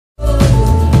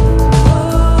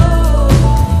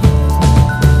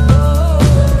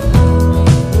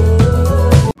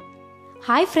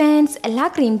Hi friends, എല്ലാ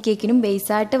cream കേക്കിനും base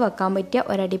ആയിട്ട് വെക്കാൻ പറ്റിയ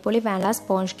ഒരു അടിപൊളി വാനില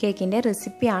സ്പോഞ്ച് കേക്കിന്റെ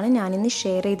റെസിപ്പിയാണ് ഞാൻ ഇന്ന്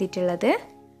ഷെയർ ചെയ്തിട്ടുള്ളത്.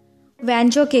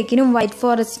 വാൻജോ കേക്കിനും വൈറ്റ്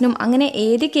ഫോറസ്റ്റിനും അങ്ങനെ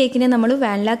ഏത് കേക്കിനെ നമ്മൾ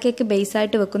വാനില കേക്ക് ബേസ്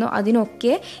ആയിട്ട് വെക്കുന്നു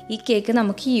അതിനൊക്കെ ഈ കേക്ക്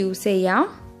നമുക്ക് യൂസ് ചെയ്യാം.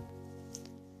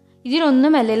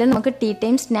 ഇതിലൊന്നുമല്ലെങ്കിൽ നമുക്ക് ടീ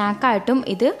ടൈം സ്നാക്ക് ആയിട്ടും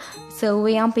ഇത് സെർവ്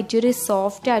ചെയ്യാൻ പറ്റിയൊരു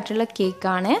സോഫ്റ്റ് ആയിട്ടുള്ള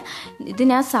കേക്കാണ്. ഇത്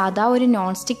ഞാൻ സാധാ ഒരു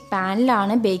നോൺ സ്റ്റിക്ക്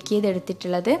പാനിലാണ് ബേക്ക്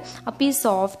ചെയ്തെടുത്തിട്ടുള്ളത്. അപ്പോൾ ഈ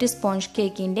സോഫ്റ്റ് സ്പോഞ്ച്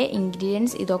കേക്കിൻ്റെ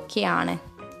ഇൻഗ്രീഡിയൻസ് ഇതൊക്കെയാണ്.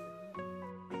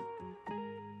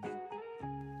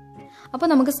 അപ്പോൾ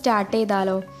നമുക്ക് സ്റ്റാർട്ട്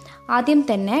ചെയ്താലോ. ആദ്യം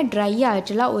തന്നെ ഡ്രൈ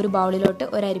ആയിട്ടുള്ള ഒരു ബൗളിലോട്ട്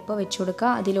ഒരു അരിപ്പ വെച്ച് കൊടുക്കുക.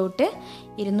 അതിലോട്ട്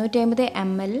 250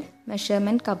 ml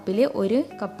മെഷർമെൻറ്റ് കപ്പിൽ ഒരു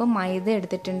കപ്പ് മൈദ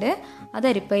എടുത്തിട്ടുണ്ട്. അത്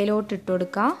അരിപ്പയിലോട്ട് ഇട്ട്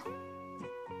കൊടുക്കുക.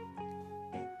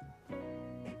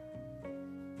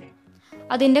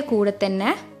 അതിൻ്റെ കൂടെ തന്നെ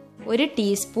 1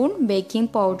 ടീസ്പൂൺ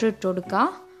ബേക്കിംഗ് പൗഡർ ഇട്ട് കൊടുക്കുക.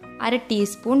 1/2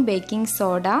 ടീസ്പൂൺ ബേക്കിംഗ്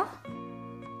സോഡ,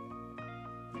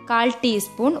 1/4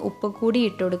 ടീസ്പൂൺ ഉപ്പ് കൂടി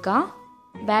ഇട്ട് കൊടുക്കുക.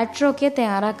 ബാറ്ററൊക്കെ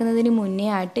തയ്യാറാക്കുന്നതിന് മുന്നേ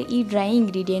ആയിട്ട് ഈ ഡ്രൈ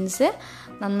ഇൻഗ്രീഡിയൻസ്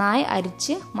നന്നായി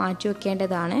അരിച്ച് മാറ്റി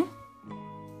വെക്കേണ്ടതാണ്.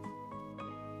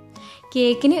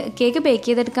 കേക്ക് ബേക്ക്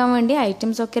ചെയ്തെടുക്കാൻ വേണ്ടി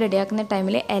ഐറ്റംസ് ഒക്കെ റെഡിയാക്കുന്ന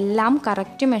ടൈമിൽ എല്ലാം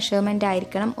കറക്റ്റ് മെഷർമെൻ്റ്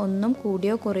ആയിരിക്കണം. ഒന്നും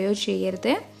കൂടിയോ കുറയോ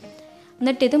ചെയ്യരുത്.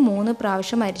 എന്നിട്ട് ഇത് 3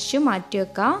 പ്രാവശ്യം അരിച്ച് മാറ്റി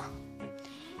വെക്കാം.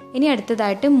 ഇനി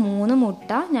അടുത്തതായിട്ട് 3 മുട്ട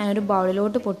ഞാനൊരു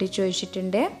ബൗളിലോട്ട് പൊട്ടിച്ച്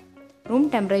വെച്ചിട്ടുണ്ട്. റൂം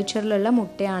ടെമ്പറേച്ചറിലുള്ള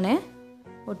മുട്ടയാണ്.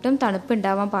 ഒട്ടും തണുപ്പ്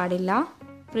ഉണ്ടാവാൻ പാടില്ല.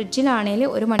 ഫ്രിഡ്ജിലാണെങ്കിൽ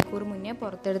 1 മണിക്കൂർ മുന്നേ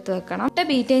പുറത്തെടുത്ത് വെക്കണം. മുട്ട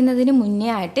ബീറ്റ് ചെയ്യുന്നതിന് മുന്നേ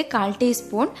ആയിട്ട് 1/4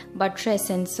 teaspoon butter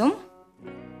എസൻസും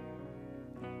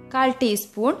 1/4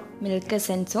 teaspoon milk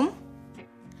എസൻസും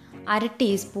 1/2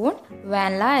 teaspoon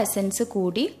vanilla essence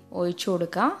കൂടി ഒഴിച്ചു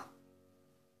കൊടുക്കുക.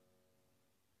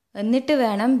 എന്നിട്ട്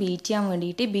വേണം ബീറ്റ് ചെയ്യാൻ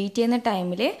വേണ്ടിയിട്ട്. ബീറ്റ് ചെയ്യുന്ന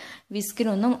ടൈമിൽ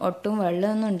വിസ്കിനൊന്നും ഒട്ടും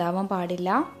വെള്ളമൊന്നും ഉണ്ടാവാൻ പാടില്ല.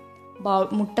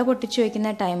 മുട്ട പൊട്ടിച്ച്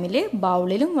വയ്ക്കുന്ന ടൈമിൽ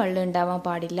ബൗളിലും വെള്ളം ഉണ്ടാവാൻ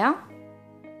പാടില്ല.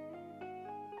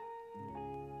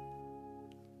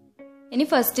 ഇനി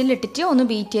ഫസ്റ്റിൽ ഇട്ടിട്ട് ഒന്ന്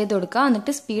ബീറ്റ് ചെയ്ത് കൊടുക്കുക.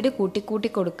 എന്നിട്ട് സ്പീഡ് കൂട്ടി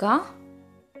കൊടുക്കുക.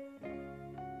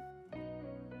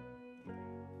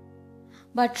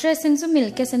 ബട്ടർ എസൻസും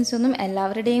മിൽക്ക് എസൻസും ഒന്നും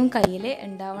എല്ലാവരുടെയും കയ്യിൽ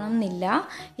ഉണ്ടാവണം എന്നില്ല.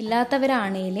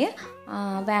 ഇല്ലാത്തവരാണെങ്കിൽ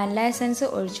വാനില എസൻസ്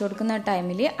ഒഴിച്ചു കൊടുക്കുന്ന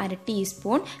ടൈമിൽ 1/2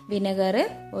 ടീസ്പൂൺ വിനെഗർ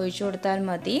ഒഴിച്ചു കൊടുത്താൽ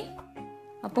മതി.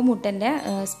 അപ്പോൾ മുട്ടൻ്റെ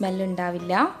സ്മെല്ല്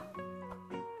ഉണ്ടാവില്ല.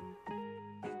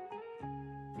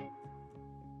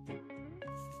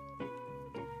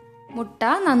 മുട്ട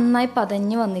നന്നായി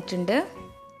പതഞ്ഞ് വന്നിട്ടുണ്ട്.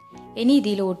 ഇനി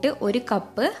ഇതിലോട്ട് 1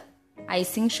 കപ്പ്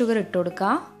ഐസിങ് ഷുഗർ ഇട്ട് കൊടുക്കുക.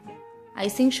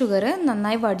 ഐസിങ് ഷുഗർ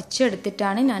നന്നായി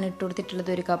വടിച്ചെടുത്തിട്ടാണ് ഞാൻ ഇട്ട്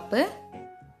കൊടുത്തിട്ടുള്ളത് 1 കപ്പ്.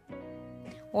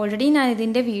 ഓൾറെഡി ഞാൻ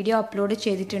ഇതിൻ്റെ വീഡിയോ അപ്ലോഡ്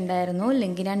ചെയ്തിട്ടുണ്ടായിരുന്നു.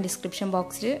 ലിങ്ക് ഞാൻ ഡിസ്ക്രിപ്ഷൻ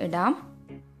ബോക്സിൽ ഇടാം.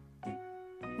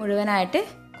 മുഴുവനായിട്ട്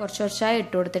കുറച്ചായി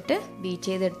ഇട്ട് കൊടുത്തിട്ട് ബീറ്റ്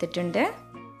ചെയ്തെടുത്തിട്ടുണ്ട്.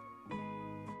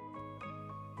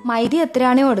 മൈദ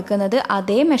എത്രയാണോ എടുക്കുന്നത്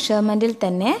അതേ മെഷർമെൻറ്റിൽ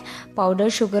തന്നെ പൗഡർ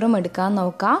ഷുഗറും എടുക്കാൻ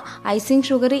നോക്കുക. ഐസിങ്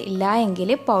ഷുഗർ ഇല്ല എങ്കിൽ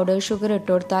പൗഡർ ഷുഗർ ഇട്ട്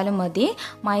കൊടുത്താലും മതി.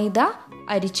 മൈദ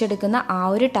അരിച്ചെടുക്കുന്ന ആ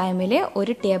ഒരു ടൈമിൽ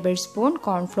 1 ടേബിൾ സ്പൂൺ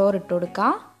കോൺഫ്ലോർ ഇട്ട് കൊടുക്കുക.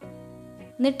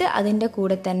 എന്നിട്ട് അതിൻ്റെ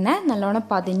കൂടെ തന്നെ നല്ലോണം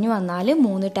പതിഞ്ഞു വന്നാൽ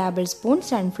 3 ടേബിൾ സ്പൂൺ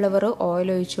സൺഫ്ലവർ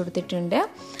ഓയിൽ ഒഴിച്ചു കൊടുത്തിട്ടുണ്ട്.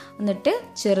 എന്നിട്ട്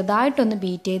ചെറുതായിട്ടൊന്ന്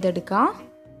ബീറ്റ് ചെയ്തെടുക്കുക.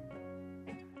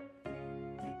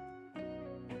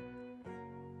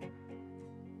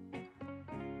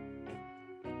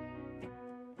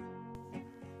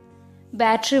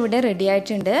 ബാറ്റർ ഇവിടെ റെഡി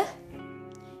ആയിട്ടുണ്ട്.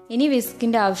 ഇനി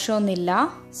വിസ്കിൻ്റെ ആവശ്യമൊന്നുമില്ല.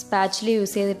 സ്പാച്ചിൽ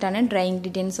യൂസ് ചെയ്തിട്ടാണ് ഡ്രൈ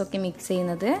ഇൻഗ്രീഡിയൻസ് ഒക്കെ മിക്സ്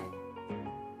ചെയ്യുന്നത്.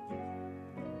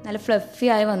 നല്ല ഫ്ലഫി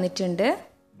ആയി വന്നിട്ടുണ്ട്.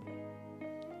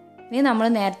 ഇനി നമ്മൾ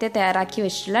നേരത്തെ തയ്യാറാക്കി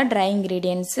വെച്ചിട്ടുള്ള ഡ്രൈ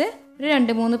ഇൻഗ്രീഡിയൻസ് ഒരു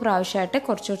 2-3 പ്രാവശ്യമായിട്ട്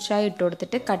കുറച്ചായി ഇട്ട്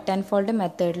കൊടുത്തിട്ട് കട്ട് ആൻഡ് ഫോൾഡ്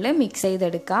മെത്തേഡിൽ മിക്സ്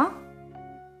ചെയ്തെടുക്കാം.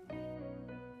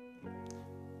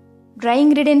 ഡ്രൈ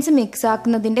ഇൻഗ്രീഡിയൻസ് മിക്സ്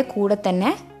ആക്കുന്നതിൻ്റെ കൂടെ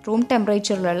തന്നെ റൂം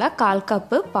ടെമ്പറേച്ചറിലുള്ള 1/4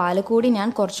 കപ്പ് പാല് കൂടി ഞാൻ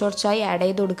കുറച്ചായി ആഡ്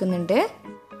ചെയ്ത് കൊടുക്കുന്നുണ്ട്.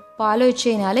 പാൽ ഒഴിച്ച്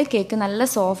കഴിഞ്ഞാൽ കേക്ക് നല്ല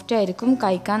സോഫ്റ്റ് ആയിരിക്കും,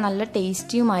 കഴിക്കാൻ നല്ല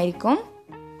ടേസ്റ്റിയുമായിരിക്കും.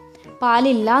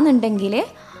 പാലില്ല എന്നുണ്ടെങ്കിൽ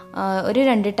ഒരു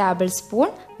 2 table spoon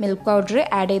milk powder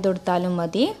add ചെയ്ത് കൊടുത്താലും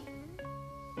മതി.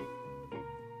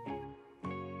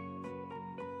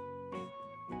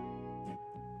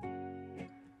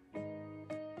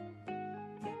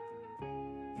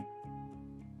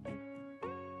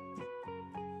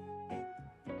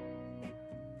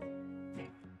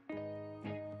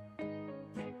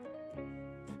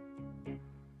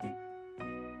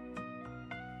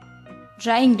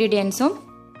 ഡ്രൈ ഇൻഗ്രീഡിയൻസും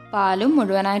പാലും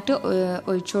മുഴുവനായിട്ട്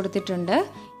ഒഴിച്ചു കൊടുത്തിട്ടുണ്ട്.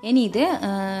 ഇനി ഇത്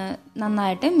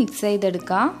നന്നായിട്ട് മിക്സ്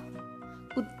ചെയ്തെടുക്കുക.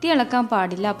 കുത്തി ഇളക്കാൻ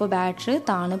പാടില്ല, അപ്പോൾ ബാറ്റർ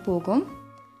താണു പോകും.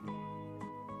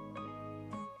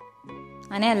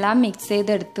 അങ്ങനെ എല്ലാം മിക്സ്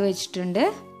ചെയ്തെടുത്ത് വെച്ചിട്ടുണ്ട്.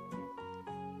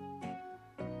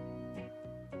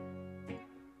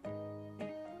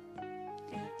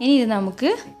 ഇനി ഇത് നമുക്ക്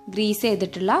ഗ്രീസ്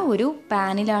ചെയ്തിട്ടുള്ള ഒരു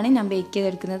പാനിലാണ് ഞാൻ ബേക്ക്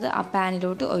ചെയ്തെടുക്കുന്നത്. ആ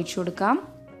പാനിലോട്ട് ഒഴിച്ചു കൊടുക്കാം.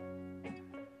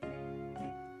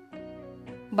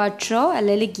 ബട്ടറോ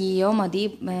അല്ലെങ്കിൽ ഗീയോ മതി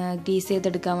ഗ്രീസ്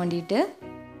ചെയ്തെടുക്കാൻ വേണ്ടിയിട്ട്.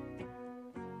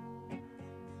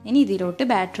 ഇനി ഇതിലോട്ട്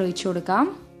ബാറ്റർ ഒഴിച്ചു കൊടുക്കാം.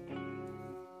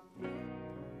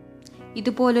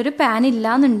 ഇതുപോലൊരു പാൻ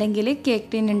ഇല്ലാന്നുണ്ടെങ്കിൽ കേക്ക്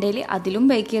ടിൻ ഉണ്ടെങ്കിൽ അതിലും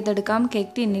ബേക്ക് ചെയ്തെടുക്കാം.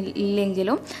 കേക്ക് ടിൻ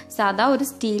ഇല്ലെങ്കിലും സാധാ ഒരു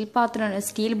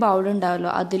സ്റ്റീൽ ബൗൾ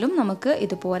ഉണ്ടാവുമല്ലോ, അതിലും നമുക്ക്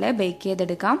ഇതുപോലെ ബേക്ക്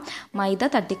ചെയ്തെടുക്കാം.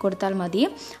 മൈദ തട്ടിക്കൊടുത്താൽ മതി.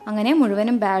 അങ്ങനെ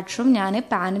മുഴുവനും ബാറ്ററും ഞാൻ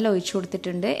പാനിൽ ഒഴിച്ചു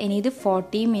കൊടുത്തിട്ടുണ്ട്. ഇനി ഇത്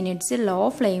 40 മിനിറ്റ്സ് ലോ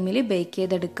ഫ്ലെയിമിൽ ബേക്ക്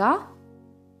ചെയ്തെടുക്കാം.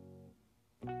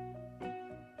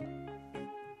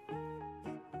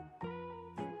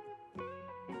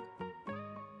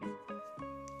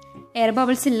 എയർ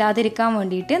ബബിൾസ് ഇല്ലാതിരിക്കാൻ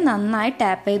വേണ്ടിയിട്ട് നന്നായി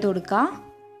ടാപ്പ് ചെയ്ത് കൊടുക്കുക.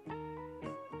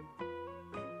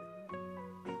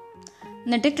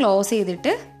 എന്നിട്ട് ക്ലോസ്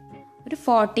ചെയ്തിട്ട് ഒരു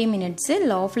 40 മിനിറ്റ്സ്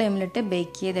ലോ ഫ്ലെയിമിലിട്ട്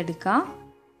ബേക്ക് ചെയ്തെടുക്കുക.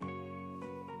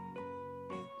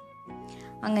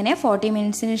 അങ്ങനെ 40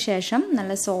 മിനിറ്റ്സിന് ശേഷം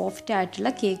നല്ല സോഫ്റ്റ് ആയിട്ടുള്ള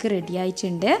കേക്ക് റെഡി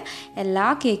ആയിട്ടുണ്ട്. എല്ലാ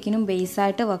കേക്കിനും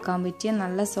ബേസായിട്ട് വെക്കാൻ പറ്റിയ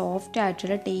നല്ല സോഫ്റ്റ്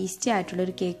ആയിട്ടുള്ള ടേസ്റ്റി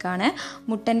ആയിട്ടുള്ളൊരു കേക്കാണ്.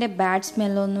 മുട്ടൻ്റെ ബാഡ്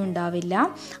സ്മെല്ലൊന്നും ഉണ്ടാവില്ല.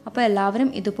 അപ്പോൾ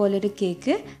എല്ലാവരും ഇതുപോലൊരു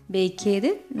കേക്ക് ബേക്ക്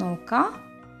ചെയ്ത് നോക്കാം.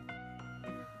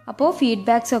 അപ്പോൾ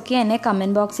ഫീഡ്ബാക്സ് ഒക്കെ എന്നെ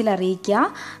കമൻറ്റ് ബോക്സിൽ അറിയിക്കുക.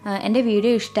 എൻ്റെ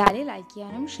വീഡിയോ ഇഷ്ടമായി ലൈക്ക്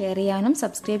ചെയ്യാനും ഷെയർ ചെയ്യാനും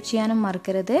സബ്സ്ക്രൈബ് ചെയ്യാനും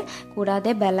മറക്കരുത്.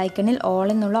 കൂടാതെ ബെല്ലൈക്കണിൽ ഓൾ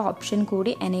എന്നുള്ള ഓപ്ഷൻ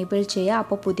കൂടി എനേബിൾ ചെയ്യുക.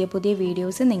 അപ്പോൾ പുതിയ പുതിയ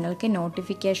വീഡിയോസ് നിങ്ങൾക്ക്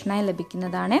നോട്ടിഫിക്കേഷനായി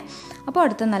ലഭിക്കുന്നതാണ്. അപ്പോൾ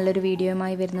അടുത്ത നല്ലൊരു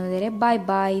വീഡിയോയുമായി വരുന്നതുവരെ ബൈ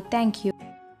ബൈ. Thank you.